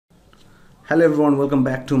Hello everyone, welcome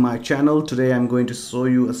back to my channel. Today I'm going to show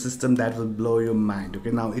you a system that will blow your mind.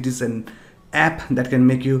 Okay, now it is an app that can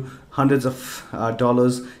make you hundreds of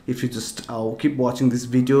dollars if you just keep watching this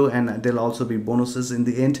video, and there'll also be bonuses in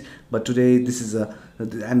the end. But today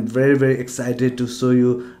I'm very excited to show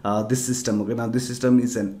you this system. Okay, now this system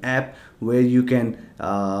is an app where you can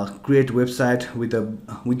create website with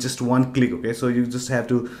just one click. Okay, so you just have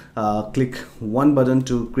to click one button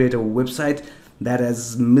to create a website that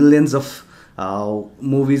has millions of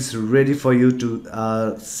movies ready for you to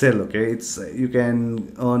sell. Okay, it's you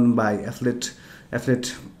can earn by affiliate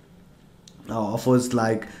offers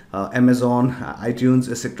like Amazon,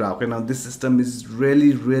 iTunes, etc. Okay, now this system is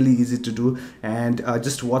really easy to do, and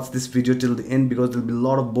just watch this video till the end because there'll be a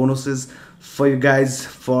lot of bonuses for you guys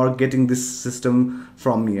for getting this system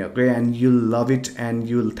from me. Okay, and you'll love it and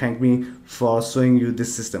you'll thank me for showing you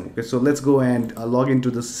this system. Okay, so let's go and log into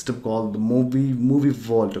the system called the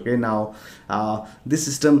MovieVolt. Okay, now this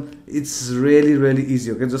system, it's really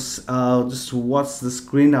easy. Okay, just watch the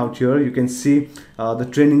screen out here. You can see the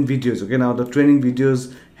training videos. Okay, now the training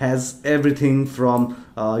videos has everything from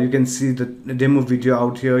you can see the demo video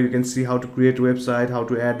out here. You can see how to create a website, how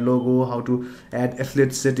to add logo, how to add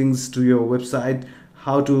affiliate settings to your website,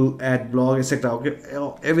 how to add blog, etc. Okay,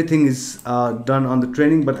 everything is done on the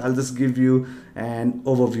training, but I'll just give you an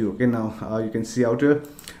overview. Okay, now you can see out here.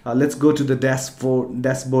 Let's go to the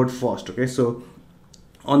dashboard first. Okay, so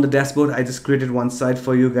on the dashboard I just created one site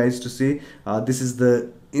for you guys to see. This is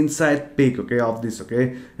the inside peek, okay, of this.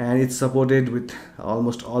 Okay, and it's supported with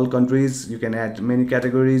almost all countries. You can add many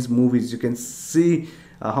categories. Movies, you can see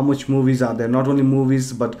how much movies are there, not only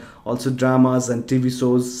movies but also dramas and TV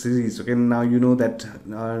shows, series. Okay, now you know that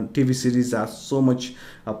TV series are so much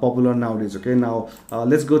popular nowadays. Okay, now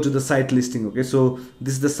let's go to the site listing. Okay, so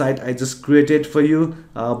this is the site I just created for you,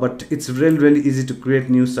 but it's really easy to create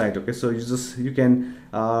new site. Okay, so you can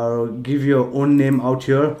give your own name out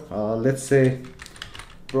here. Let's say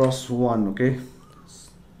Pros1.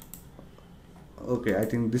 Okay, I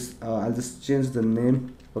think this I'll just change the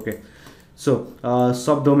name. Okay, so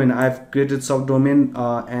subdomain, I've created subdomain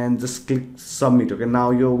and just click submit. Okay,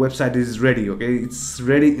 now your website is ready. Okay, it's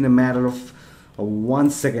ready in a matter of 1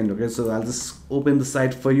 second. Okay, so I'll just open the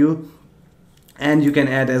site for you, and you can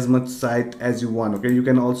add as much site as you want. Okay, you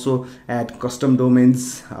can also add custom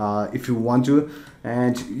domains if you want to,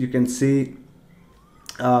 and you can see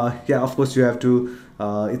yeah, of course you have to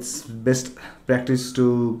it's best practice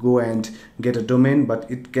to go and get a domain, but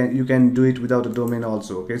you can do it without a domain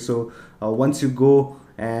also. Okay, so once you go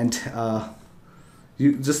and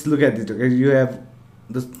you just look at it. Okay, you have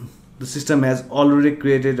the system has already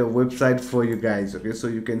created a website for you guys. Okay, so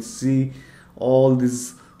you can see all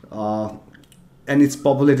these and it's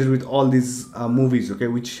populated with all these movies. Okay,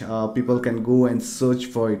 which people can go and search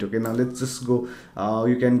for it. Okay, now let's just go.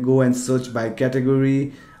 You can go and search by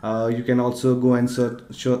category. You can also go and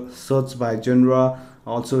search by genre,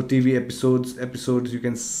 also TV episodes you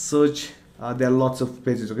can search. There are lots of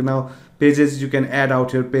pages. Okay, now pages, you can add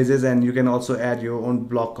out your pages, and you can also add your own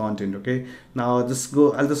blog content. Okay, now I'll just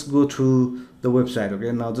go to the website.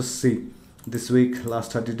 Okay, now just see this week,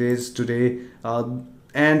 last 30 days, today,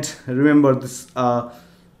 and remember this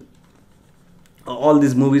all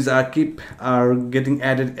these movies are getting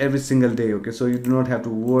added every single day. Okay, so you do not have to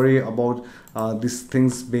worry about these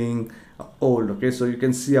things being old. Okay, so you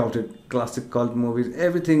can see out it, classic, cult movies,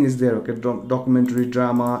 everything is there. Okay, documentary,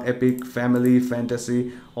 drama, epic, family,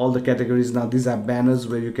 fantasy, all the categories. Now these are banners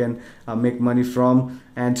where you can make money from,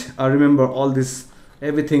 and remember all this,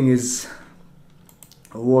 everything is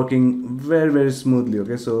working very smoothly.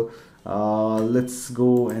 Okay, so let's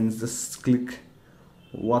go and just click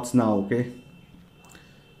what's now. Okay,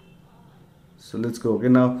 so let's go. Okay,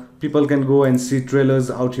 now people can go and see trailers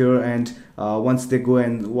out here, and once they go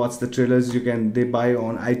and watch the trailers, they buy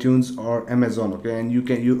on iTunes or Amazon. Okay, and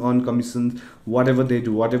you earn commissions whatever they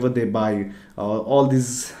do, whatever they buy. All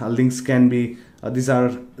these links can be these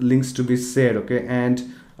are links to be shared. Okay, and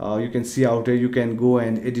you can see out here, you can go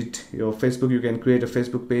and edit your Facebook. You can create a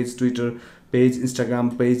Facebook page, Twitter page,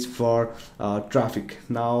 Instagram page for traffic.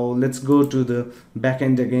 Now let's go to the back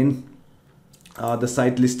end again. The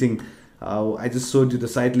site listing, I just showed you the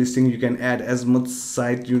site listing. You can add as much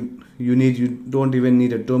site you need. You don't even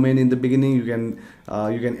need a domain in the beginning. You can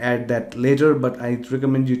add that later, but I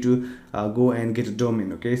recommend you to go and get a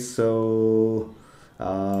domain. Okay, so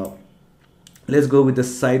let's go with the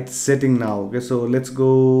site setting now. Okay, so let's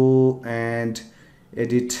go and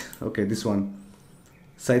edit. Okay, this one,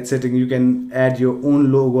 site setting. You can add your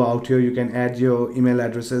own logo out here. You can add your email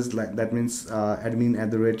addresses, like that means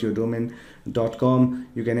admin@your domain movievol.com.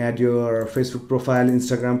 You can add your Facebook profile,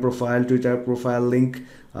 Instagram profile, Twitter profile link,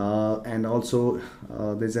 and also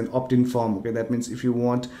there's an opt-in form. Okay, that means if you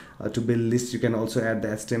want to build lists, you can also add the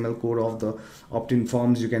HTML code of the opt-in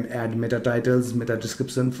forms. You can add meta titles, meta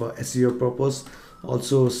description for SEO purpose.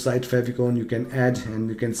 Also site favicon you can add, and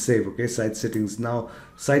you can save. Okay, site settings. Now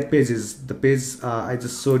site pages, the page I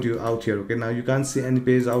just showed you out here. Okay, now you can't see any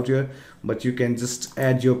page out here, but you can just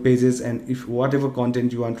add your pages, and if whatever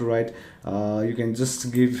content you want to write, you can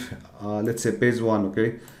just give let's say page 1.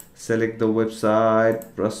 Okay, select the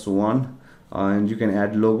website, press 1, and you can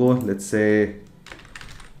add logo, let's say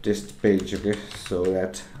test page. Okay, so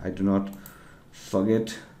that I do not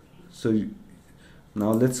forget. So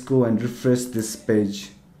now let's go and refresh this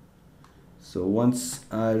page. So once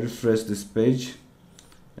I refresh this page,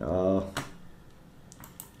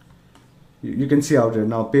 you can see out here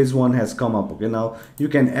now page 1 has come up. Okay, now you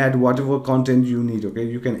can add whatever content you need. Okay,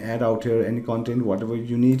 you can add out here any content, whatever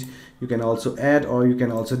you need. You can also add, or you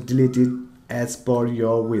can also delete it as per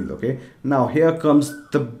your will. Okay, now here comes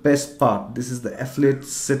the best part. This is the affiliate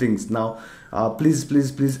settings. Now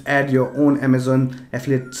please add your own Amazon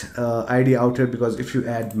affiliate ID out here, because if you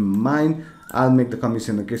add mine, I'll make the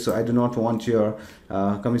commission. Okay, so I do not want your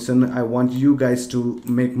commission. I want you guys to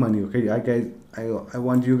make money. Okay, I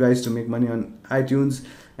want you guys to make money on iTunes.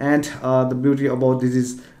 And the beauty about this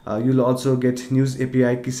is you'll also get news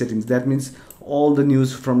API key settings. That means all the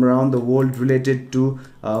news from around the world related to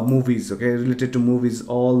movies. Okay, related to movies,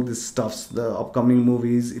 all this stuffs, the upcoming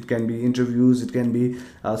movies. It can be interviews, it can be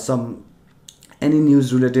any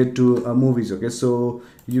news related to movies. Okay, so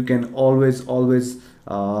you can always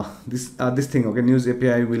this thing, okay, news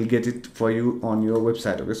API will get it for you on your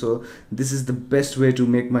website. Okay, so this is the best way to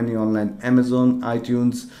make money online. Amazon,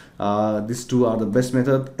 iTunes, these two are the best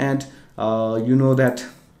method. And you know that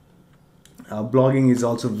blogging is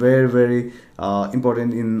also very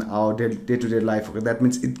important in our day-to-day life. Okay, that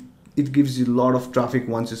means it gives you a lot of traffic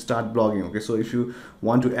once you start blogging. Okay, so if you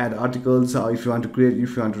want to add articles, or if you want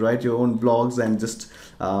to write your own blogs, and just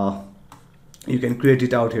you can create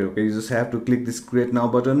it out here. Okay, you just have to click this create now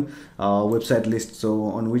button, website list. So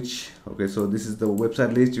on which, okay, so this is the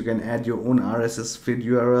website list. You can add your own RSS feed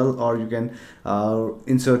URL, or you can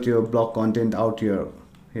insert your blog content out here.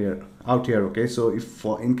 Okay, so if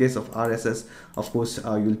in case of RSS, of course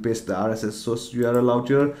you'll paste the RSS source URL out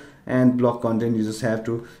here, and blog content you just have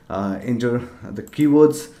to enter the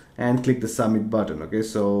keywords and click the submit button. Okay,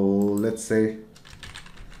 so let's say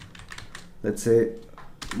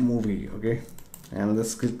movie. Okay, and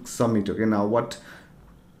let's click submit. Okay, now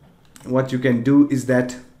what you can do is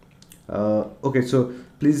that okay, so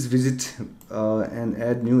please visit and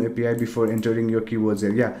add new API before entering your keywords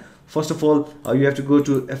here. Yeah, first of all you have to go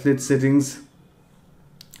to affiliate settings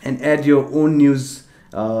and add your own news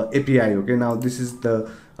API. Okay, now this is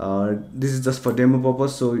just for demo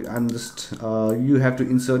purpose, so I'm just you have to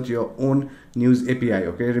insert your own news API.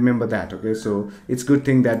 Okay, remember that. Okay, so it's good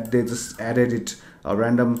thing that they just added it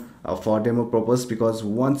random for demo purpose, because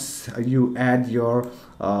once you add your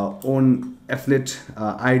own affiliate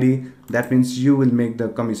ID, that means you will make the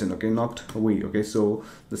commission. Okay, not we. Okay, so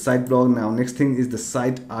the site blog. Now next thing is the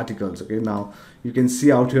site articles. Okay, now you can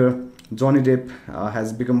see out here Johnny Depp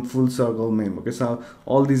has become full circle meme. Okay, so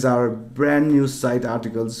all these are brand new site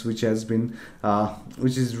articles which has been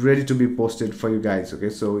which is ready to be posted for you guys.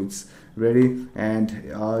 Okay, so it's ready,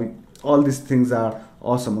 and all these things are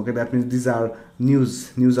awesome. Okay, that means these are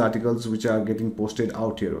news articles which are getting posted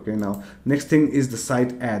out here. Okay, now next thing is the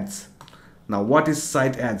site ads. Now what is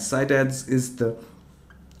site ads? Site ads is the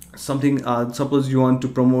something, suppose you want to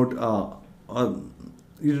promote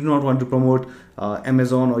you do not want to promote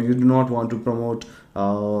Amazon, or you do not want to promote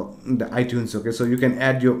the iTunes. Okay, so you can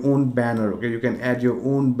add your own banner. Okay, you can add your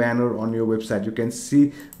own banner on your website. You can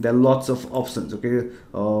see there are lots of options. Okay,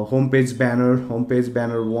 homepage banner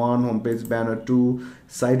 1, homepage banner 2,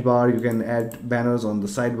 sidebar. You can add banners on the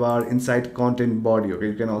sidebar, inside content body. Okay,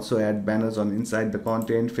 you can also add banners on inside the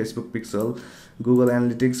content, Facebook pixel, Google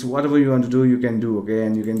Analytics, whatever you want to do, you can do. Okay,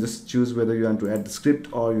 and you can just choose whether you want to add the script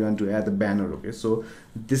or you want to add the banner. Okay, so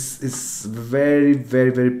this is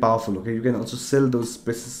very powerful. Okay, you can also sell those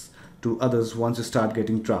spaces to others once you start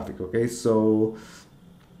getting traffic. Okay, so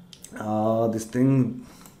this thing,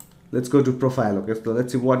 let's go to profile. Okay, so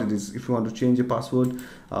let's see what it is. If you want to change your password,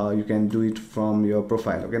 you can do it from your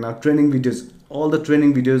profile. Okay, now training videos, all the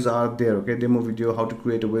training videos are there, okay? Demo video, how to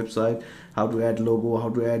create a website, how to add logo, how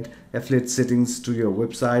to add affiliate settings to your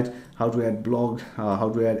website, how to add blog, how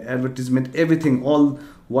to add advertisement, everything, all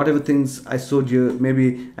whatever things I showed you.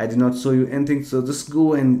 Maybe I did not show you anything, so just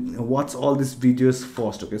go and watch all these videos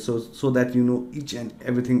first, okay? So that you know each and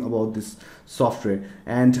everything about this software.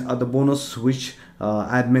 And the bonus which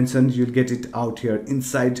I had mentioned, you'll get it out here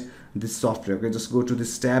inside this software, okay? Just go to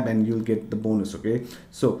this tab and you'll get the bonus, okay?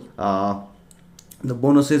 So the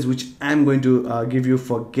bonuses which I'm going to give you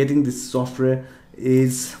for getting this software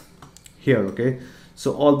is here, okay?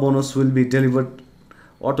 So all bonus will be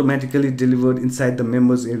automatically delivered inside the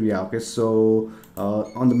members area, okay? So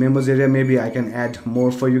on the members area, maybe I can add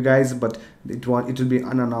more for you guys, but it will be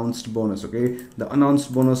unannounced bonus, okay? The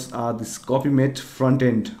announced bonus are this CopyMate front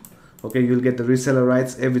end, okay? You'll get the reseller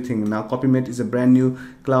rights, everything. Now CopyMate is a brand new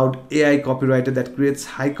cloud AI copywriter that creates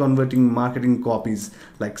high converting marketing copies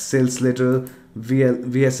like sales letter,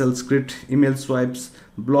 VSL script, email swipes,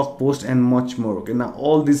 blog post, and much more, okay? Now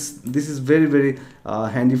all this is very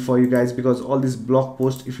handy for you guys, because all these blog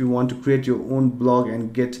posts, if you want to create your own blog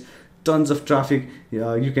and get tons of traffic,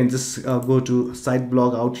 you can just go to site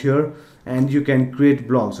blog out here and you can create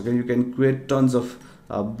blogs, okay? You can create tons of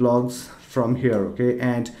blogs from here, okay?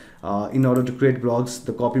 And in order to create blogs,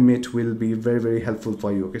 the CopyMate will be very helpful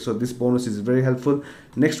for you, okay? So this bonus is very helpful.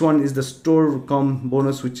 Next one is the store.com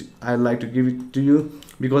bonus, which I like to give it to you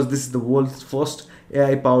because this is the world's first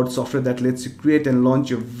AI powered software that lets you create and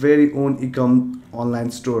launch your very own e-com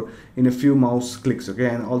online store in a few mouse clicks, okay?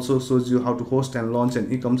 And also shows you how to host and launch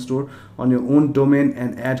an e-com store on your own domain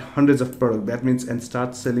and add hundreds of products. That means, and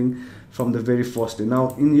start selling from the very first day. Now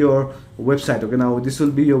in your website, okay, now this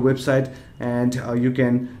will be your website, and you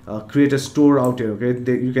can create a store out here,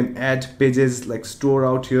 okay? You can add pages like store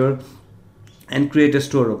out here and create a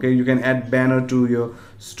store, okay? You can add banner to your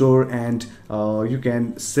store, and you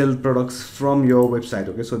can sell products from your website,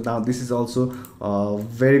 okay? So now this is also a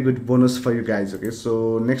very good bonus for you guys, okay?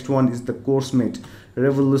 So next one is the CourseMate.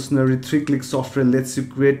 Revolutionary 3-click software lets you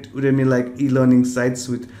create Udemy like e-learning sites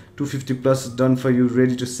with 250 plus done for you,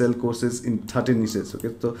 ready to sell courses in 30 niches,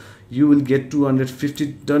 okay? So you will get 250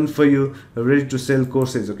 done for you, ready to sell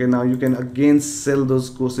courses, okay? Now you can again sell those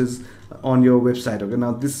courses on your website, okay?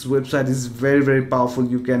 Now this website is very powerful.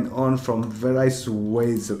 You can earn from various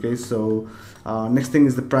ways, okay? So next thing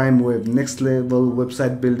is the Prime Web, next level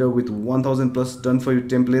website builder with 1000 plus done for you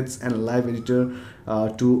templates and live editor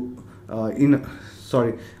to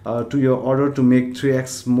your order to make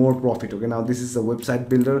 3x more profit, okay? Now this is a website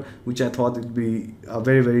builder which I thought it'd be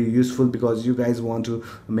very useful, because you guys want to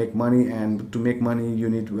make money, and to make money you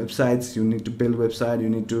need websites, you need to build website, you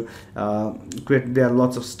need to create, there are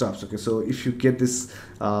lots of stuff, okay? So if you get this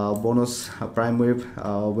bonus Prime Web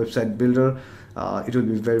website builder, it will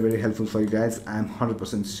be very helpful for you guys, I'm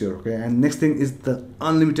 100% sure, okay? And next thing is the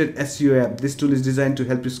unlimited SEO app. This tool is designed to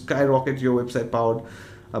help you skyrocket your website powered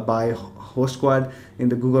by HostSquad in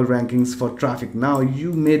the Google rankings for traffic. Now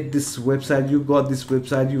you made this website, you got this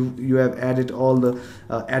website, you have added all the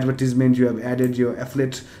advertisement, you have added your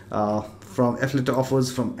affiliate from affiliate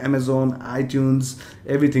offers from Amazon, iTunes,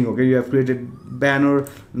 everything, okay? You have created banner.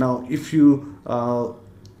 Now if you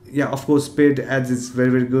yeah, of course paid ads is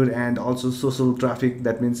very good, and also social traffic,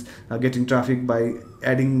 that means getting traffic by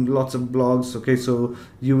adding lots of blogs, okay? So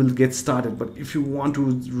you will get started. But if you want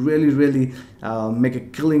to really make a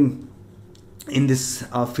killing in this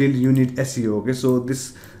field, you need SEO, okay? So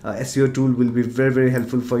this SEO tool will be very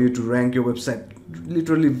helpful for you to rank your website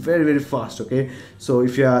literally very fast, okay? So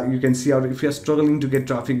if you can see out, if you are struggling to get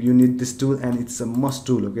traffic, you need this tool, and it's a must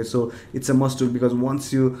tool, okay? So it's a must tool, because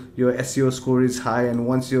once your SEO score is high, and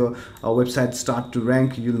once your website start to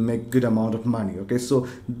rank, you'll make good amount of money, okay? So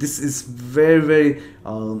this is very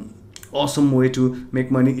awesome way to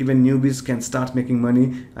make money. Even newbies can start making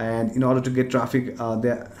money, and in order to get traffic,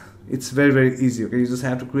 it's very easy, okay? You just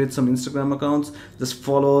have to create some Instagram accounts, just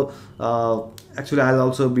follow, actually I'll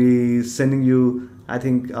also be sending you, I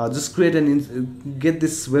think, just create get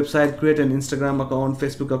this website, create an Instagram account,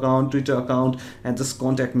 Facebook account, Twitter account, and just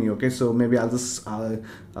contact me, okay? So maybe I'll just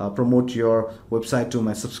promote your website to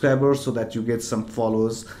my subscribers, so that you get some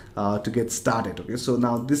followers to get started, okay? So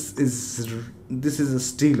now this is a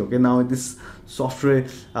steal, okay? Now this software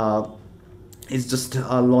is just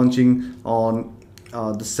launching on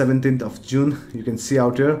the 17th of June. You can see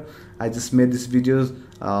out here, I just made this video,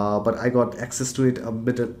 but I got access to it a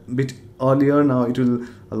bit earlier. Now it will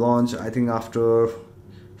launch, I think, after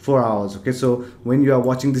 4 hours, okay? So when you are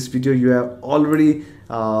watching this video, you have already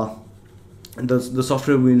the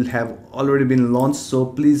software will have already been launched. So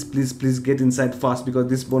please get inside fast, because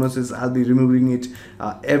these bonuses I'll be removing it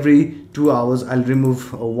every 2 hours. I'll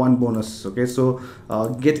remove one bonus. Okay, so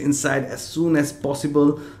get inside as soon as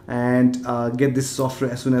possible, and get this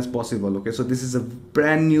software as soon as possible. Okay, so this is a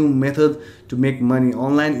brand new method to make money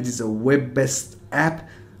online. It is a web-based app,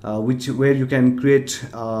 where you can create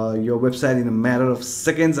your website in a matter of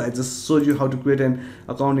seconds. I just showed you how to create an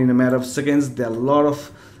account in a matter of seconds. There are a lot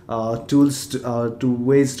of tools to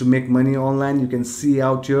ways to make money online. You can see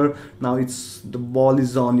out here. Now the ball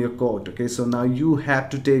is on your court. Okay, so now you have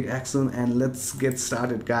to take action, and let's get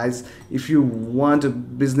started, guys. If you want a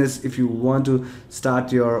business, if you want to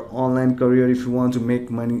start your online career, if you want to make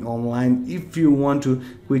money online, if you want to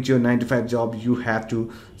quit your 9 to 5 job, you have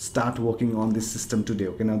to start working on this system today.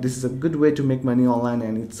 Okay, now this is a good way to make money online,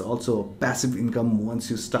 and it's also a passive income once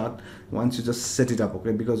you just set it up.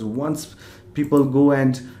 Okay, because once people go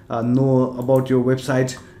and know about your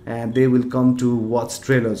website, and they will come to watch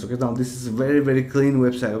trailers. Okay, now this is a very clean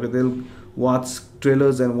website. Okay, they'll watch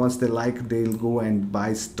trailers, and once they like, they'll go and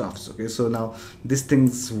buy stuffs. Okay, so now this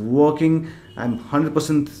thing's working. I'm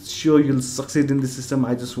 100% sure you'll succeed in this system.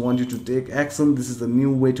 I just want you to take action. This is the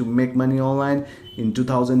new way to make money online in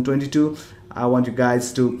 2022. I want you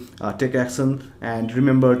guys to take action, and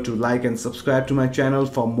remember to like and subscribe to my channel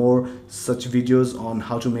for more such videos on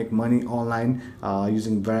how to make money online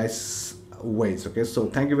using various ways. Okay, so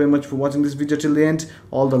thank you very much for watching this video till the end.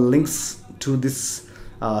 All the links to this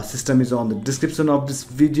system is on the description of this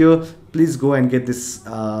video. Please go and get this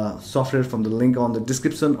software from the link on the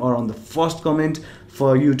description or on the first comment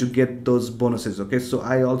for you to get those bonuses. Okay, so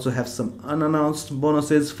I also have some unannounced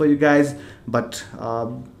bonuses for you guys, but I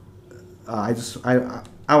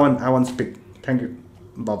want to speak. Thank you.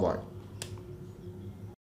 Bye bye.